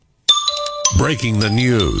Breaking the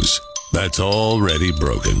news that's already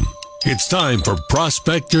broken. It's time for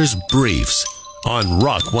Prospector's Briefs on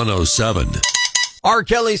Rock 107. R.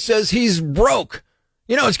 Kelly says he's broke.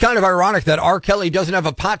 You know, it's kind of ironic that R. Kelly doesn't have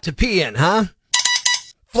a pot to pee in, huh?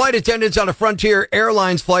 Flight attendants on a Frontier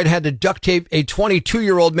Airlines flight had to duct tape a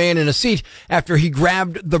 22-year-old man in a seat after he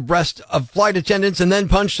grabbed the breast of flight attendants and then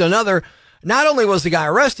punched another. Not only was the guy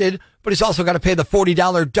arrested, but he's also got to pay the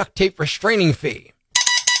 $40 duct tape restraining fee.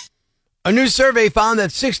 A new survey found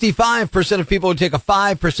that 65% of people would take a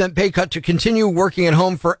 5% pay cut to continue working at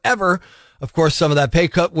home forever. Of course, some of that pay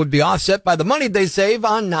cut would be offset by the money they save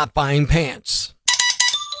on not buying pants.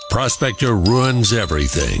 Prospector ruins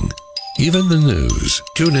everything, even the news.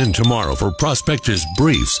 Tune in tomorrow for Prospector's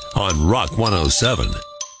Briefs on Rock 107.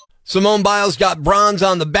 Simone Biles got bronze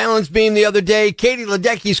on the balance beam the other day. Katie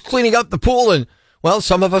Ledecky's cleaning up the pool, and, well,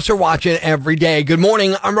 some of us are watching every day. Good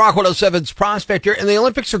morning. I'm Rock 107's Prospector, and the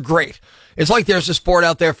Olympics are great. It's like there's a sport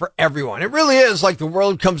out there for everyone. It really is like the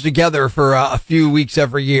world comes together for a few weeks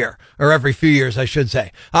every year, or every few years, I should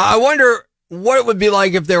say. I wonder what it would be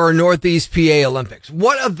like if there were Northeast PA Olympics.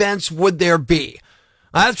 What events would there be?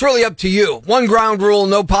 That's really up to you. One ground rule,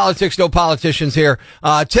 no politics, no politicians here.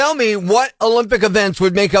 Tell me what Olympic events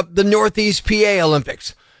would make up the Northeast PA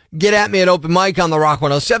Olympics. Get at me at Open Mic on the Rock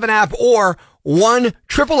 107 app or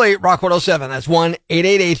 1-888-ROCK-107. That's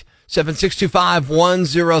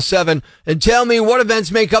 1-888-762-5107. And tell me what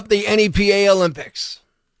events make up the NEPA Olympics.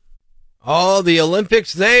 Oh, the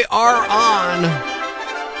Olympics, they are on.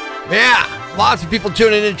 Yeah, lots of people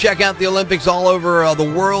tuning in to check out the Olympics all over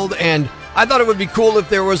the world, and I thought it would be cool if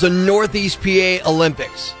there was a Northeast PA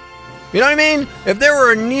Olympics. You know what I mean? If there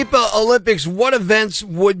were a NEPA Olympics, what events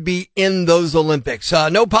would be in those Olympics?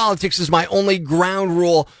 No politics is my only ground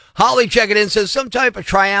rule. Holly checking in says some type of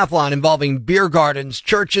triathlon involving beer gardens,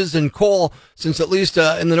 churches, and coal, since at least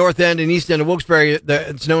in the north end and east end of Wilkes-Barre,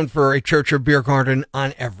 it's known for a church or beer garden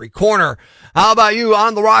on every corner. How about you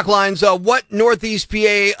on the Rock Lines? What Northeast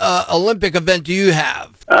PA Olympic event do you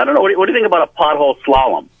have? I don't know. What do you think about a pothole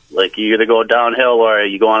slalom? Like you either go downhill or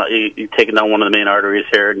you go on, you're taking down one of the main arteries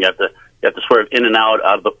here, and you have to swerve in and out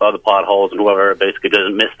of the potholes, and whoever basically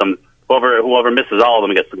doesn't miss them, whoever misses all of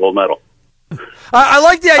them gets the gold medal. I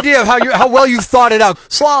like the idea of how well you thought it out.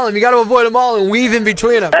 Slalom, you got to avoid them all and weave in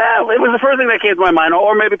between them. It was the first thing that came to my mind,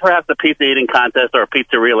 or maybe perhaps a pizza eating contest or a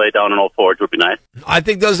pizza relay down in Old Forge would be nice. I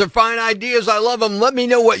think those are fine ideas. I love them. Let me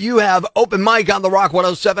know what you have. Open Mic on the Rock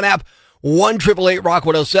 107 app.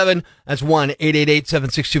 1-888-ROCK-107. That's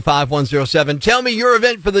 1-888-762-5107. Tell me your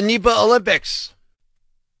event for the NEPA Olympics.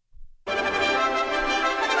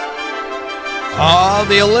 Oh,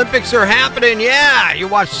 the Olympics are happening. Yeah, you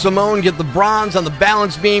watch Simone get the bronze on the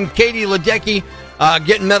balance beam. Katie Ledecky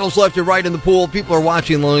getting medals left and right in the pool. People are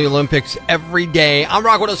watching the Olympics every day. I'm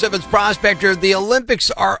Rock 107's Prospector. The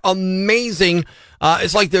Olympics are amazing.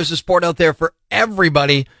 It's like there's a sport out there for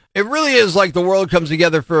everybody. It really is like the world comes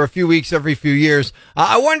together for a few weeks every few years.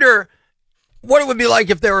 I wonder what it would be like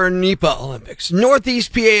if there were NEPA Olympics.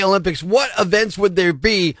 Northeast PA Olympics, what events would there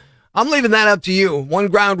be? I'm leaving that up to you. One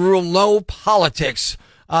ground rule, no politics.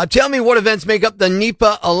 Tell me what events make up the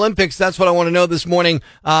NEPA Olympics. That's what I want to know this morning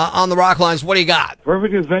on the Rock Lines. What do you got?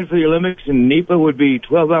 Perfect event for the Olympics in NEPA would be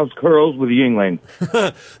 12-ounce curls with Yingling.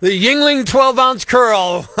 The Yingling 12-ounce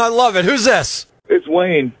curl. I love it. Who's this? It's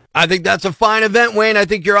Wayne. I think that's a fine event, Wayne. I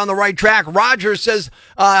think you're on the right track. Roger says,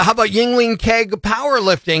 how about Yingling keg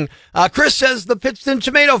powerlifting? Chris says the Pittston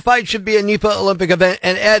tomato fight should be a NEPA Olympic event.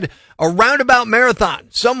 And Ed, a roundabout marathon.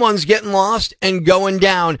 Someone's getting lost and going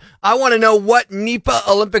down. I want to know what NEPA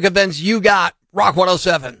Olympic events you got. Rock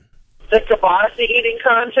 107. The kielbasa eating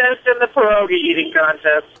contest and the pierogi eating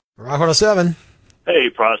contest. Rock 107. Hey,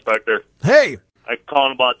 Prospector. Hey. I'm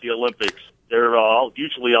calling about the Olympics. They're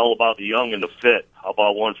usually all about the young and the fit. How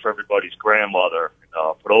about one for everybody's grandmother?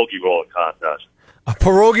 Pierogi rolling contest. A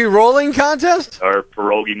pierogi rolling contest? Or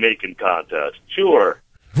pierogi making contest. Sure.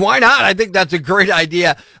 Why not? I think that's a great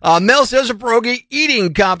idea. Mel says a pierogi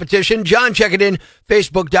eating competition. John, check it in.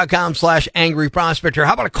 Facebook.com/Angry Prospector.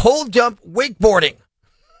 How about a cold dump wakeboarding?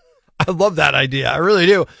 I love that idea. I really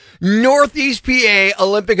do. Northeast PA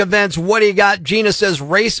Olympic events. What do you got? Gina says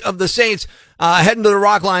Race of the Saints. Heading to the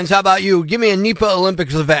Rock Lines. How about you? Give me a NEPA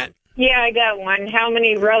Olympics event. Yeah, I got one. How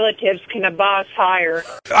many relatives can a boss hire?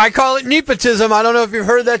 I call it nepotism. I don't know if you've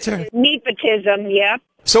heard that term. Nepotism, yep.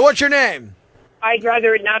 So what's your name? I'd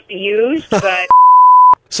rather it not be used, but...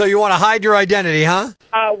 So you want to hide your identity, huh?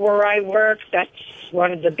 Where I work, that's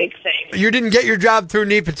one of the big things. You didn't get your job through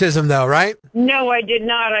nepotism, though, right? No, I did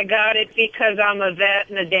not. I got it because I'm a vet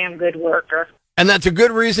and a damn good worker. And that's a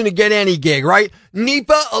good reason to get any gig, right?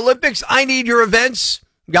 NEPA Olympics, I need your events.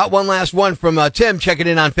 Got one last one from Tim. Check it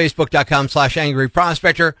in on Facebook.com/Angry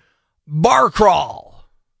Prospector. Bar crawl.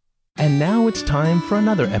 And now it's time for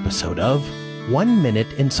another episode of 1 Minute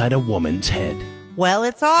Inside a Woman's Head. Well,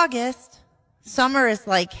 it's August. Summer is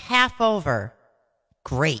like half over.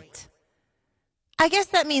 Great. I guess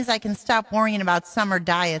that means I can stop worrying about summer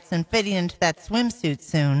diets and fitting into that swimsuit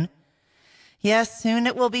soon. Yes, soon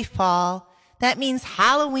it will be fall. That means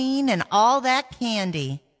Halloween and all that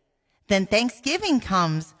candy. Then Thanksgiving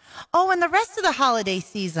comes. Oh, and the rest of the holiday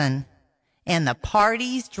season. And the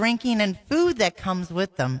parties, drinking, and food that comes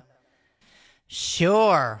with them.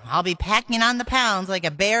 Sure, I'll be packing on the pounds like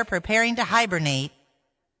a bear preparing to hibernate.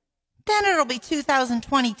 Then it'll be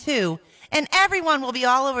 2022, and everyone will be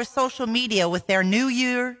all over social media with their New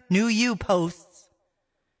Year, New You posts.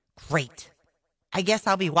 Great. I guess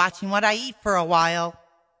I'll be watching what I eat for a while.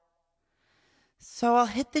 So I'll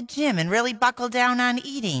hit the gym and really buckle down on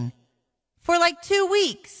eating. For like 2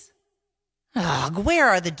 weeks. Ugh, where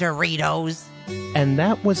are the Doritos? And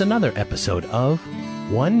that was another episode of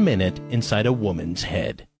 1 Minute Inside a Woman's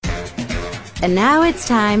Head. And now it's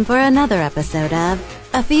time for another episode of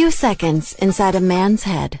A Few Seconds Inside a Man's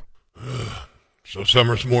Head. So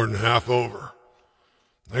summer's more than half over.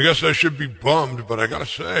 I guess I should be bummed, but I gotta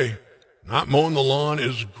say, not mowing the lawn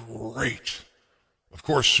is great. Of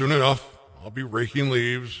course, soon enough, I'll be raking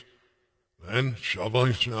leaves, then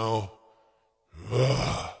shoveling snow.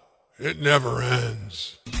 Ugh, it never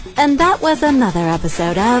ends. And that was another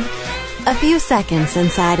episode of A Few Seconds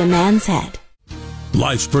Inside a Man's Head.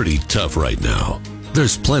 Life's pretty tough right now.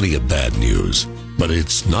 There's plenty of bad news, but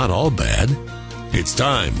it's not all bad. It's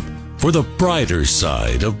time for the brighter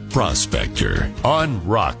side of Prospector on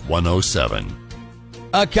Rock 107.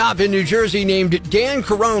 A cop in New Jersey named Dan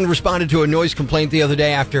Carone responded to a noise complaint the other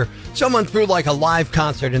day after someone threw like a live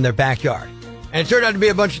concert in their backyard. And it turned out to be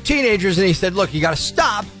a bunch of teenagers, and he said, look, you got to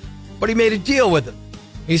stop. But he made a deal with them.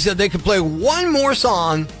 He said they could play one more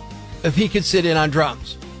song if he could sit in on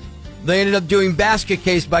drums. They ended up doing Basket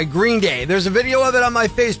Case by Green Day. There's a video of it on my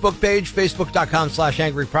Facebook page,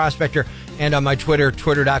 facebook.com/Angry Prospector, and on my Twitter,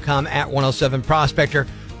 twitter.com/107Prospector.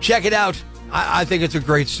 Check it out. I think it's a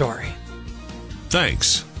great story.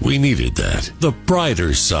 Thanks. We needed that. The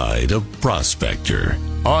brighter side of Prospector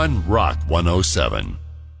on Rock 107.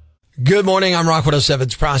 Good morning. I'm Rock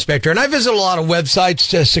 107's Prospector, and I visit a lot of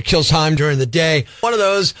websites to kill time during the day. One of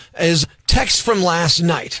those is Text from Last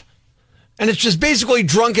Night. And it's just basically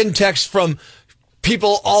drunken text from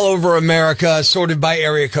people all over America sorted by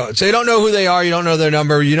area code. So you don't know who they are, you don't know their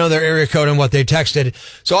number, you know their area code and what they texted.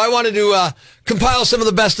 So I wanted to compile some of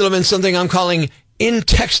the best of them in something I'm calling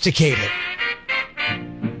Intexticated.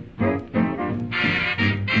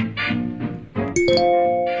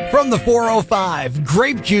 From the 405,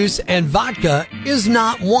 grape juice and vodka is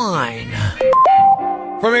not wine.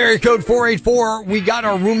 From area code 484, we got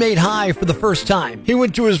our roommate high for the first time. He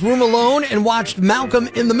went to his room alone and watched Malcolm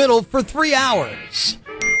in the Middle for 3 hours.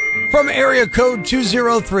 From area code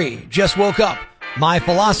 203, just woke up. My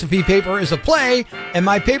philosophy paper is a play, and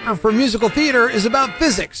my paper for musical theater is about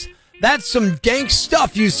physics. That's some dank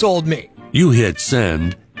stuff you sold me. You hit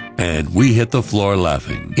send, and we hit the floor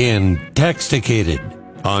laughing. Intexticated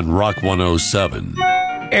on Rock 107.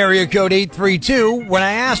 Area code 832, when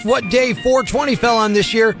I asked what day 420 fell on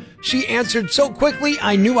this year, she answered so quickly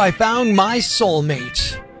I knew I found my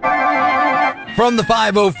soulmate. From the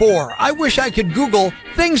 504, I wish I could Google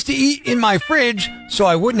things to eat in my fridge so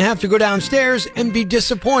I wouldn't have to go downstairs and be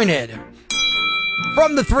disappointed.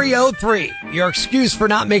 From the 303, your excuse for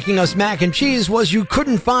not making us mac and cheese was you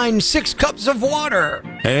couldn't find 6 cups of water.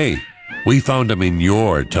 Hey, we found them in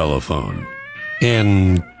your telephone.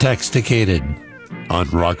 Intexticated on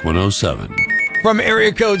Rock 107. From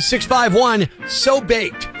area code 651, so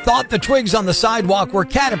baked, thought the twigs on the sidewalk were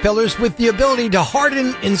caterpillars with the ability to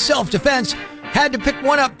harden in self-defense, had to pick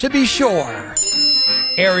one up to be sure.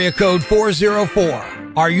 Area code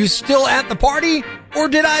 404, are you still at the party or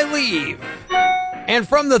did I leave? And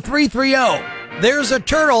from the 330, there's a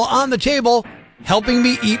turtle on the table helping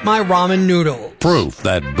me eat my ramen noodles. Proof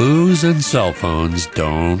that booze and cell phones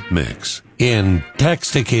don't mix.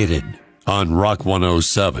 Intexticated on Rock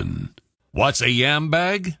 107. What's a yam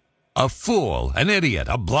bag? A fool, an idiot,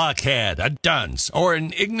 a blockhead, a dunce, or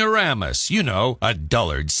an ignoramus. You know, a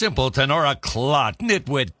dullard, simpleton, or a clot,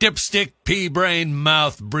 nitwit, dipstick, pea-brain,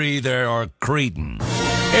 mouth breather, or cretin.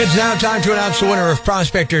 It's now time to announce the winner of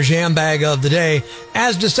Prospector's Yam Bag of the Day,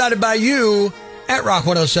 as decided by you at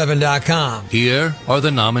rock107.com. Here are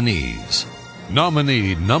the nominees.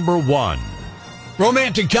 Nominee number 1.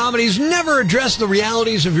 Romantic comedies never address the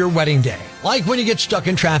realities of your wedding day, like when you get stuck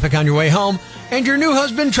in traffic on your way home and your new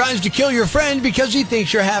husband tries to kill your friend because he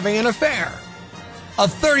thinks you're having an affair. A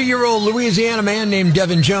 30-year-old Louisiana man named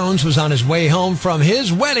Devin Jones was on his way home from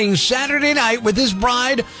his wedding Saturday night with his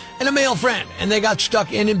bride and a male friend, and they got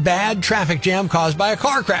stuck in a bad traffic jam caused by a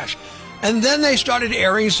car crash. And then they started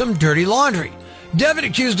airing some dirty laundry. Devin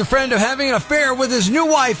accused a friend of having an affair with his new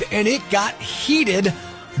wife, and it got heated.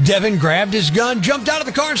 Devin grabbed his gun, jumped out of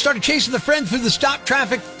the car, and started chasing the friend through the stopped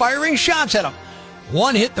traffic, firing shots at him.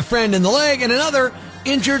 One hit the friend in the leg, and another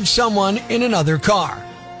injured someone in another car.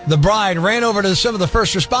 The bride ran over to some of the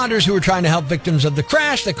first responders who were trying to help victims of the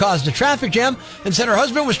crash that caused the traffic jam and said her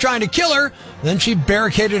husband was trying to kill her. Then she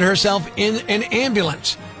barricaded herself in an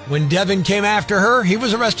ambulance. When Devin came after her, he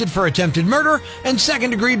was arrested for attempted murder and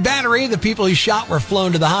second-degree battery. The people he shot were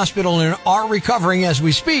flown to the hospital and are recovering as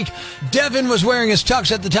we speak. Devin was wearing his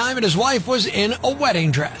tux at the time, and his wife was in a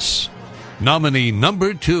wedding dress. Nominee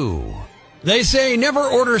number 2. They say never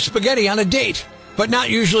order spaghetti on a date, but not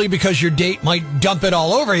usually because your date might dump it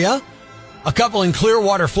all over you. A couple in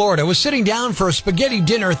Clearwater, Florida was sitting down for a spaghetti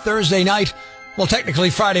dinner Thursday night. Well, technically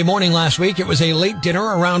Friday morning last week. It was a late dinner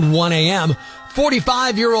around 1 a.m.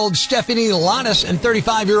 45-year-old Stephanie Lattis and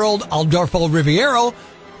 35-year-old Adolfo Riviero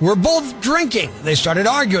were both drinking. They started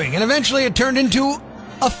arguing, and eventually it turned into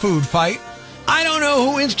a food fight. I don't know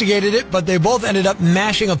who instigated it, but they both ended up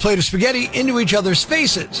mashing a plate of spaghetti into each other's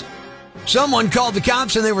faces. Someone called the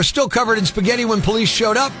cops, and they were still covered in spaghetti when police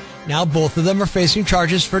showed up. Now both of them are facing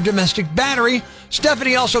charges for domestic battery.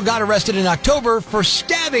 Stephanie also got arrested in October for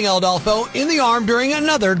stabbing Adolfo in the arm during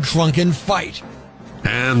another drunken fight.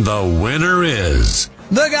 And the winner is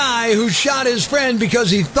the guy who shot his friend because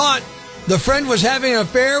he thought the friend was having an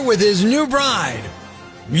affair with his new bride.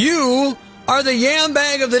 You are the Yam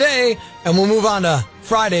Bag of the Day, and we'll move on to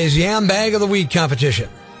Friday's Yam Bag of the Week competition.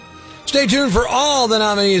 Stay tuned for all the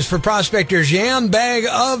nominees for Prospector's Yam Bag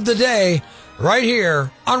of the Day right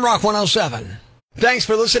here on Rock 107. Thanks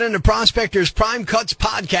for listening to Prospector's Prime Cuts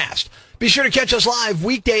podcast. Be sure to catch us live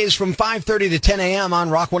weekdays from 5:30 to 10 a.m.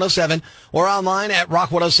 on Rock 107 or online at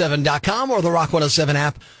rock107.com or the Rock 107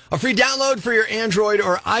 app, a free download for your Android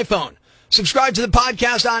or iPhone. Subscribe to the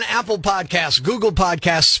podcast on Apple Podcasts, Google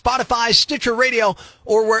Podcasts, Spotify, Stitcher Radio,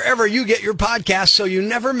 or wherever you get your podcasts so you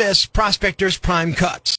never miss Prospector's Prime Cuts.